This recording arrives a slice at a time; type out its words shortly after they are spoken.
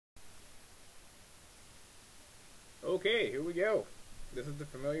Okay, here we go. This is to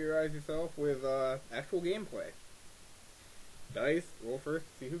familiarize yourself with actual gameplay. Dice, roll first,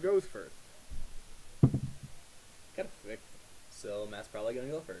 see who goes first. Got a 6. So Matt's probably gonna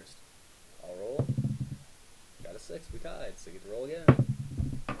go first. I'll roll. Got a 6. We tied. So you get to roll again.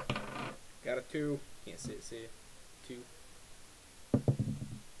 Got a 2. Can't see it. See 2.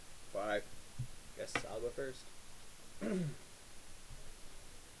 5. Guess I'll go first.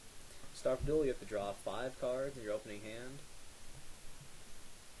 Start the duel. You have to draw 5 cards in your opening hand,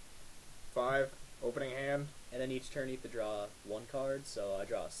 5. Opening hand. and then each turn you have to draw 1 card. So I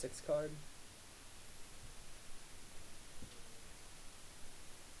draw a 6 card.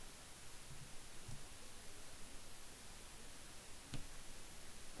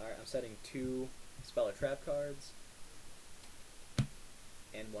 Alright, I'm setting 2 spell or trap cards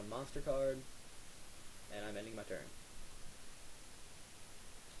and 1 monster card, and I'm ending my turn.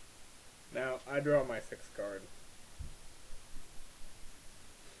 Now, I draw my 6th card.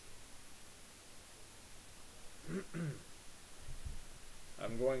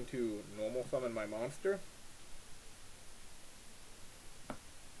 I'm going to normal summon my monster.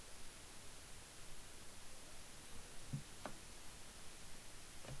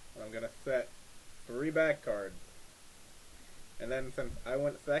 I'm going to set 3 back cards. And then since I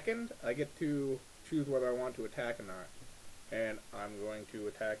went second, I get to choose whether I want to attack or not. And I'm going to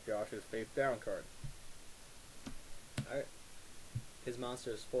attack Josh's face down card. Alright. His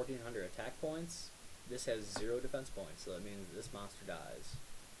monster has 1,400 attack points. This has 0 defense points, so that means this monster dies.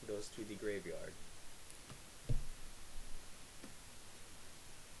 It goes to the graveyard.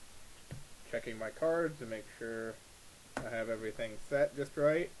 Checking my cards to make sure I have everything set just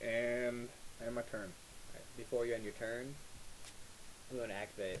right, and end my turn. Alright, before you end your turn, I'm going to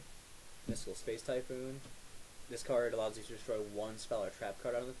activate Mystical Space Typhoon. This card allows you to destroy 1 spell or trap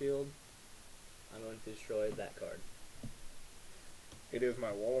card on the field. I'm going to destroy that card. It is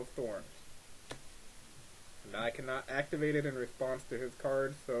my Wall of Thorns. And I cannot activate it in response to his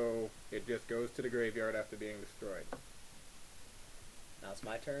card, so it just goes to the graveyard after being destroyed. Now it's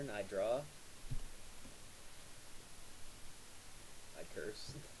my turn. I draw. I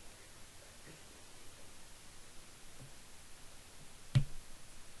curse.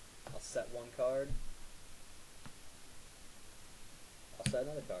 I'll set 1 card. I'll set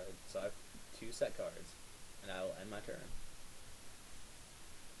another card. So I have 2 set cards. And I will end my turn.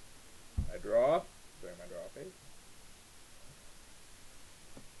 I draw. During my draw phase.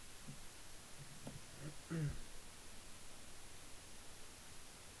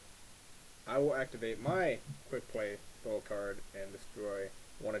 I will activate my quick play spell card and destroy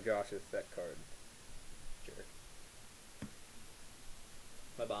one of Josh's set cards. Sure.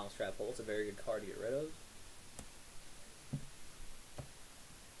 My Bomb's Trap Hole is a very good card to get rid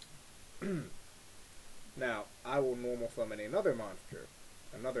of. Now, I will normal summon another monster,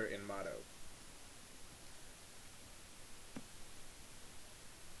 another Inmado.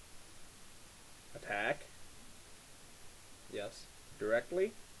 Attack Yes.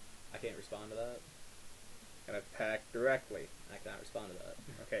 directly, I can't respond to that. and attack directly. I cannot respond to that.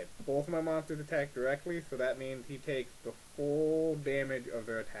 Okay, both my monsters attack directly, so that means he takes the full damage of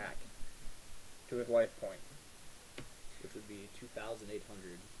their attack to his life point. Which would be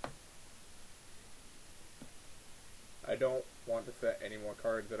 2,800. I don't want to set any more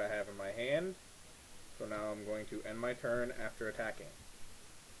cards that I have in my hand, so now I'm going to end my turn after attacking.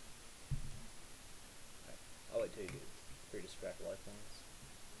 I'll wait till you get 3 distract life points.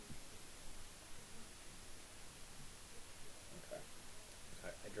 Okay.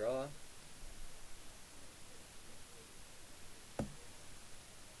 Alright, I draw.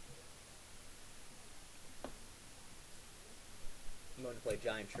 I'm going to play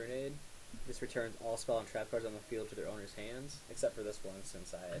Giant Trinade. This returns all spell and trap cards on the field to their owner's hands, except for this one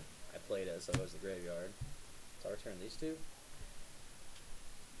since I played it, so it goes to the graveyard. So I'll return these 2.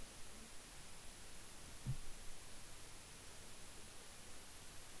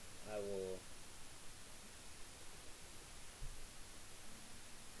 I will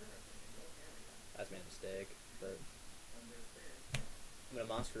that's made a mistake, but I'm gonna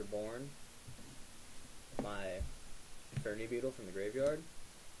Monster Reborn my Inferni Beetle from the graveyard.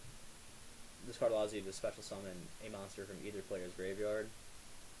 This card allows you to special summon a monster from either player's graveyard.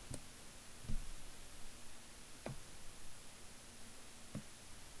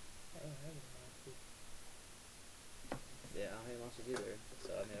 Yeah, I don't have any monsters either, so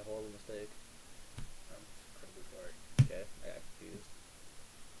I made a horrible mistake. I'm incredibly sorry. Okay, I got confused.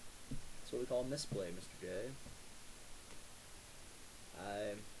 That's what we call misplay, Mr. J.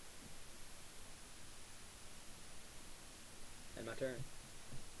 I end my turn.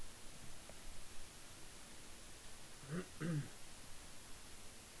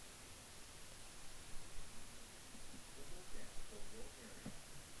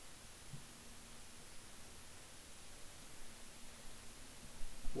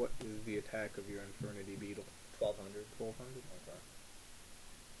 What is the attack of your Infernity Beetle? 1200. 1200? Okay.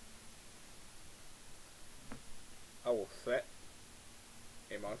 I will set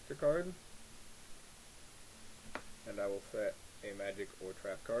a monster card, and I will set a magic or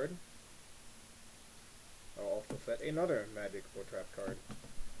trap card. I'll also set another magic or trap card.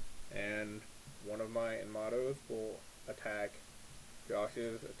 And one of my Inmados will attack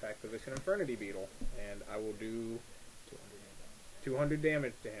Josh's attack position Infernity Beetle, and I will do 200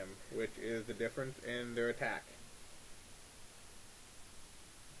 damage to him, which is the difference in their attack.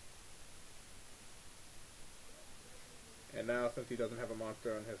 And now, since he doesn't have a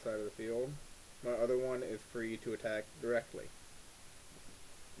monster on his side of the field, my other one is free to attack directly.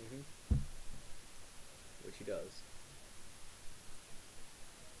 Which he does.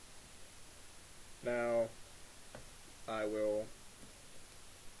 Now, I will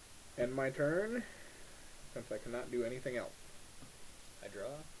end my turn, since I cannot do anything else. I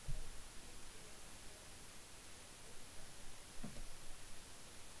draw.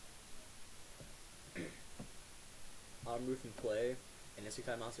 I'll remove from play an insect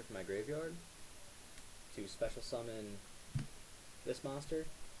monster from my graveyard to special summon this monster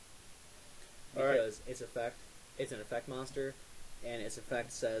because its an effect monster, and its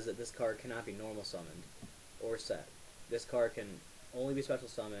effect says that this card cannot be normal summoned or set. This card can only be special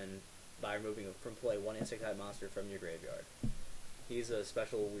summoned by removing from play one insect type monster from your graveyard. He's a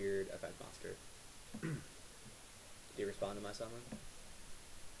special weird effect monster. Do you respond to my summon?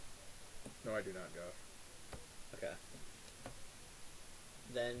 No, I do not, Josh. Okay.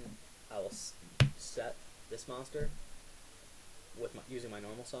 Then I will set this monster with using my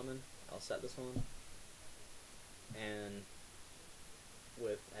normal summon. I'll set this one, and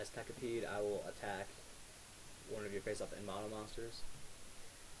with Aztekapede, I will attack one of your face-up Inmado monsters.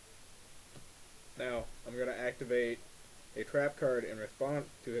 Now, I'm going to activate a trap card in response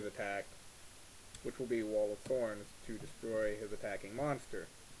to his attack, which will be Wall of Thorns, to destroy his attacking monster.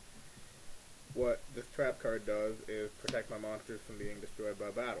 What this trap card does is protect my monsters from being destroyed by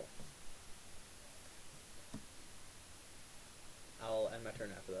battle. I'll end my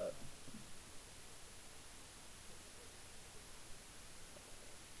turn after that.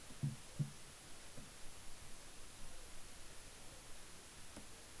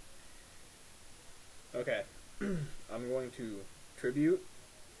 Okay, I'm going to tribute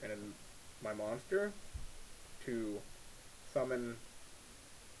and my monster to summon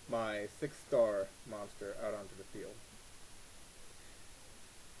my 6-star monster out onto the field.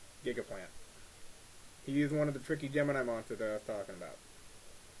 Gigaplant. He is one of the tricky Gemini monsters that I was talking about.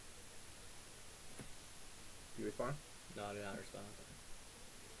 Do you respond? No, I do not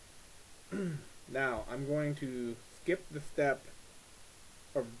respond. Now, I'm going to skip the step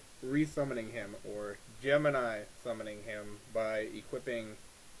of resummoning him, or Gemini summoning him, by equipping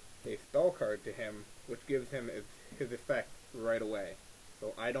a spell card to him, which gives him his effect right away.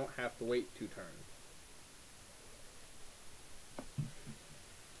 So I don't have to wait 2 turns.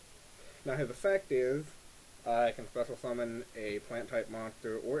 Now his effect is, I can special summon a plant type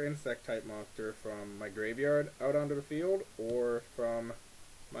monster or insect type monster from my graveyard out onto the field, or from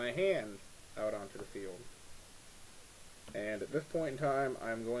my hand out onto the field. And at this point in time,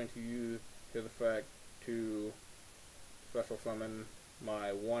 I'm going to use his effect to special summon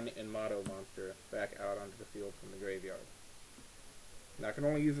my 1 Inmado monster back out onto the field from the graveyard. Now I can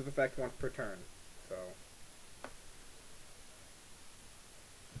only use his effect once per turn, so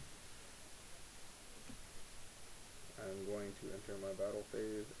I'm going to enter my battle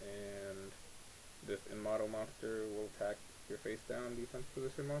phase, and this Inmado monster will attack your face down defense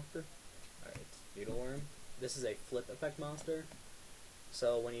position monster. Alright, Needleworm. This is a flip effect monster,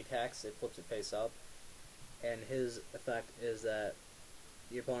 so when he attacks, it flips it face up, and his effect is that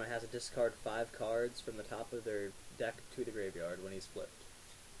your opponent has to discard 5 cards from the top of their deck to the graveyard when he's flipped.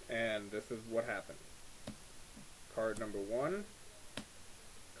 And this is what happens. Card number 1,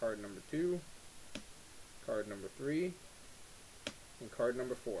 card number 2, card number 3, and card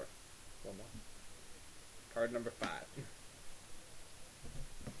number 4. One more. Card number 5.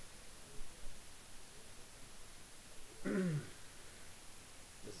 This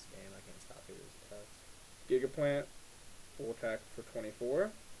is game, I can't stop here. This attacks. Gigaplant will attack for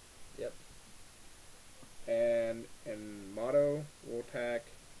 24. Yep. And Motto will attack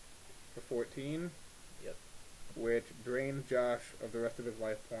for 14. Yep. Which drains Josh of the rest of his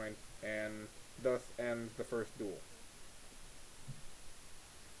life points and thus ends the first duel.